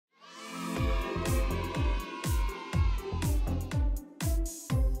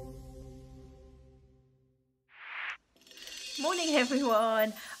Morning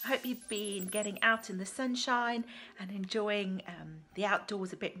everyone. I hope you've been getting out in the sunshine and enjoying the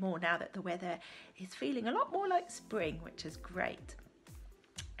outdoors a bit more now that the weather is feeling a lot more like spring, which is great.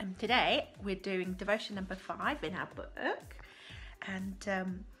 And today we're doing devotion number 5 in our book,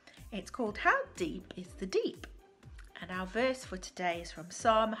 and it's called How Deep is the Deep? And our verse for today is from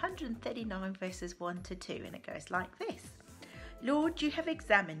Psalm 139 verses 1 to 2, and it goes like this. Lord, you have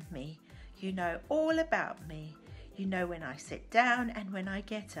examined me. You know all about me. You know when I sit down and when I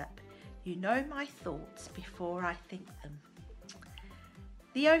get up. You know my thoughts before I think them.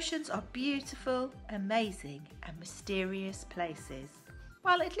 The oceans are beautiful, amazing and mysterious places.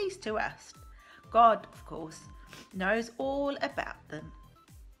 Well, at least to us. God, of course, knows all about them.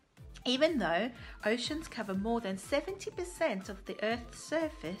 Even though oceans cover more than 70% of the Earth's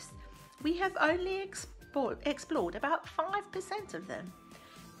surface, we have only explored about 5% of them.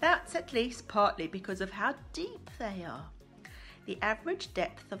 That's at least partly because of how deep they are. The average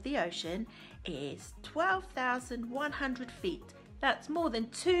depth of the ocean is 12,100 feet. That's more than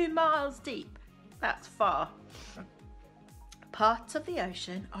 2 miles deep. That's far. Parts of the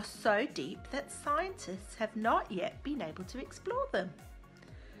ocean are so deep that scientists have not yet been able to explore them.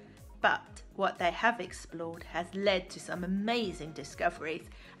 But what they have explored has led to some amazing discoveries.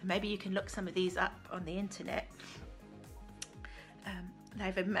 And maybe you can look some of these up on the internet.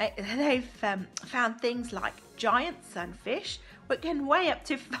 They've found things like giant sunfish, which can weigh up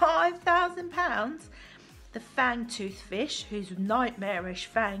to 5,000 pounds. The fang-toothed fish, whose nightmarish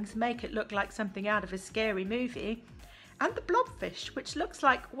fangs make it look like something out of a scary movie. And the blobfish, which looks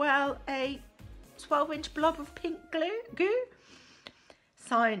like, well, a 12-inch blob of pink goo.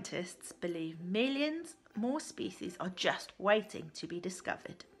 Scientists believe millions more species are just waiting to be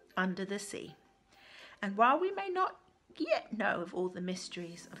discovered under the sea. And while we may not yet know of all the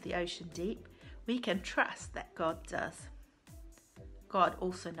mysteries of the ocean deep, we can trust that God does. God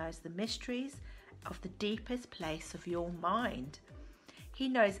also knows the mysteries of the deepest place of your mind. He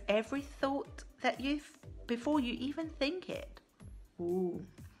knows every thought that you've before you even think it. Ooh,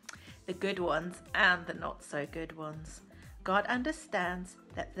 the good ones and the not so good ones. God understands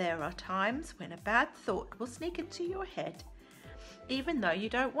that there are times when a bad thought will sneak into your head, even though you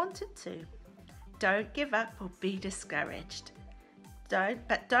don't want it to. Don't give up or be discouraged.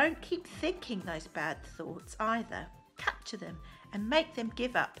 Don't keep thinking those bad thoughts either. Capture them and make them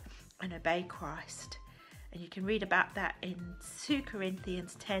give up and obey Christ. And you can read about that in 2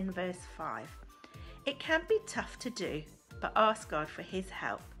 Corinthians 10 verse 5. It can be tough to do, but ask God for his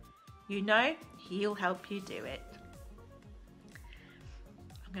help. You know he'll help you do it.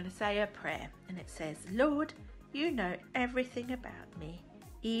 I'm going to say a prayer, and it says, Lord, you know everything about me,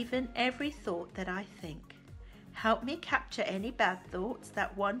 even every thought that I think. Help me capture any bad thoughts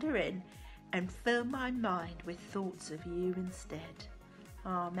that wander in and fill my mind with thoughts of you instead.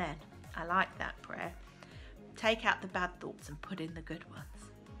 Amen. I like that prayer. Take out the bad thoughts and put in the good ones.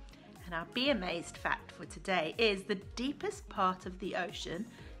 And our Be Amazed fact for today is the deepest part of the ocean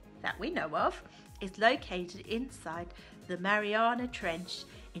that we know of is located inside the Mariana Trench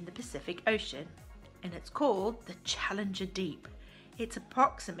in the Pacific Ocean, and it's called the Challenger Deep. It's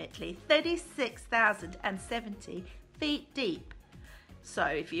approximately 36,070 feet deep. So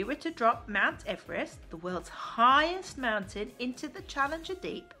if you were to drop Mount Everest, the world's highest mountain, into the Challenger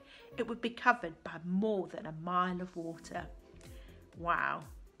Deep, it would be covered by more than a mile of water. Wow,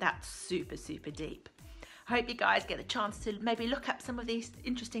 that's super, super deep. I hope you guys get a chance to maybe look up some of these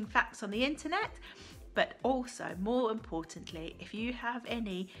interesting facts on the internet, but also, more importantly, if you have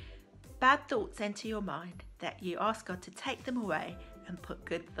any bad thoughts enter your mind, that you ask God to take them away and put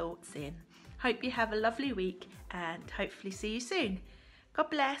good thoughts in. Hope you have a lovely week and hopefully see you soon. God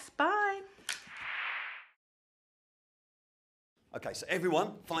bless. Bye. Okay, so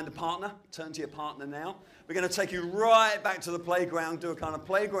everyone, find a partner. Turn to your partner now. We're going to take you right back to the playground, do a kind of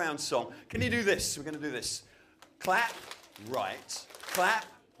playground song. Can you do this? We're going to do this. Clap, right, clap,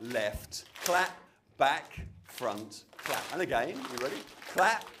 left, clap, back, front, clap. And again, you ready?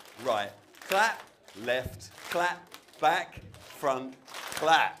 Clap, right, clap, left, clap, back, front,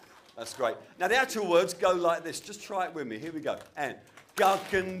 clap. That's great. Now the actual words go like this. Just try it with me. Here we go. And God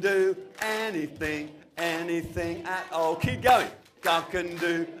can do anything, anything at all. Keep going. God can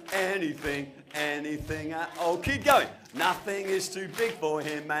do anything, anything at all. Keep going. Nothing is too big for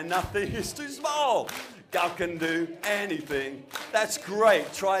him and nothing is too small. God can do anything. That's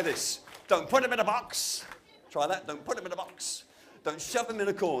great. Try this. Don't put him in a box. Try that. Don't put him in a box. Don't shove him in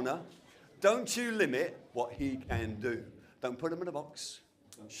a corner. Don't you limit what he can do. Don't put him in a box.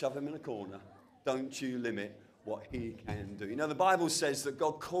 Don't shove him in a corner. don't you limit what he can do. You know, the Bible says that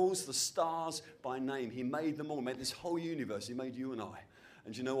God calls the stars by name. He made them all, made this whole universe. He made you and I.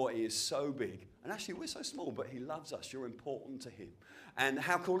 And you know what? He is so big. And actually, we're so small, but he loves us. You're important to him. And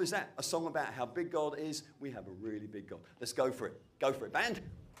how cool is that? A song about how big God is. We have a really big God. Let's go for it. Go for it, band.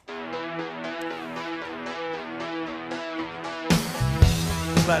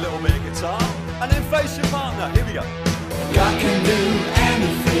 Play a little bit of guitar. And then face your partner. Here we go. God can do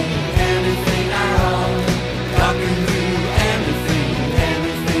anything, anything at all. God can do anything,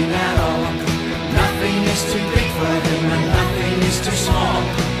 anything at all. Nothing is too big for him and nothing is too small.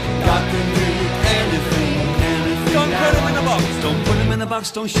 God can do anything, anything Don't at put him in a all. box. Don't put him in a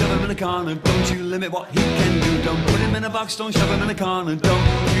box. Don't shove him in a corner. Don't you limit what he can do. Don't put him in a box. Don't shove him in a corner. Don't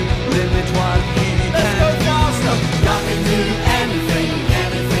you limit what he can do. Let's go faster. God can do anything,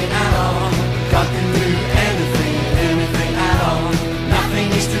 anything at all. God can do anything, anything at all. Nothing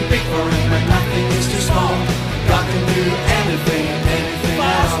is too big for him and nothing is too small. God can do anything, anything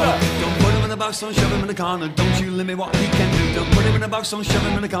Faster. at all. Don't put him in a box. Don't shove him in a corner. Don't you limit what he can do. Don't put him in a box. Don't shove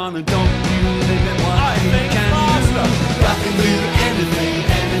him in a corner. Don't you limit what he can do. God can do anything,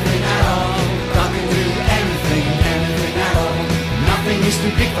 anything at all. God can do anything, anything at all. Nothing is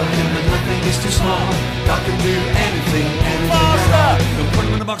too big for him and nothing is too small. God can do anything, anything at all. Don't put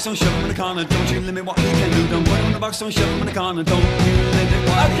him in a box. Don't shove him in a corner. Don't you limit what he can do. Don't put him in a box. Don't shove him in a corner. Don't you limit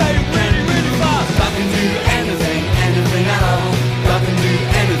what he can do. Really fast. God can do anything, anything at all. God can do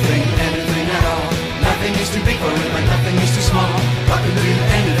anything, anything at all. Nothing is too big for him and nothing is too small. God can do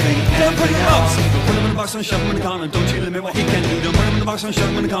anything, Don't put him anything in a at all. box. Don't put him in a box. Don't shove him in a corner. Don't you limit what he can do. Don't put him in a box. Don't shove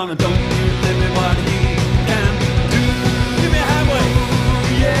him in a corner. Don't you limit what he can do. Give me a hand wave.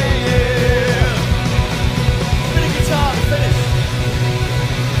 Yeah, yeah. Bit of guitar to finish.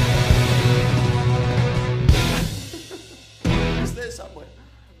 It's there somewhere.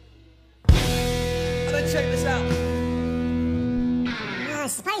 And then check this out. Oh, I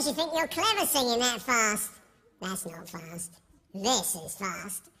suppose you think you're clever singing that fast. That's not fast. This is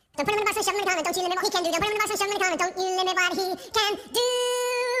fast. Don't put him in the box and shove him in the corner. Don't you limit what he can do. Don't put him in the box and shove him in the corner. Don't you limit what he can do.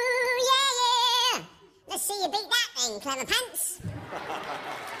 Yeah, yeah. Let's see you beat that then, clever pants.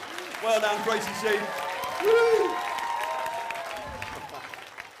 Well done, Gracie G. Woo.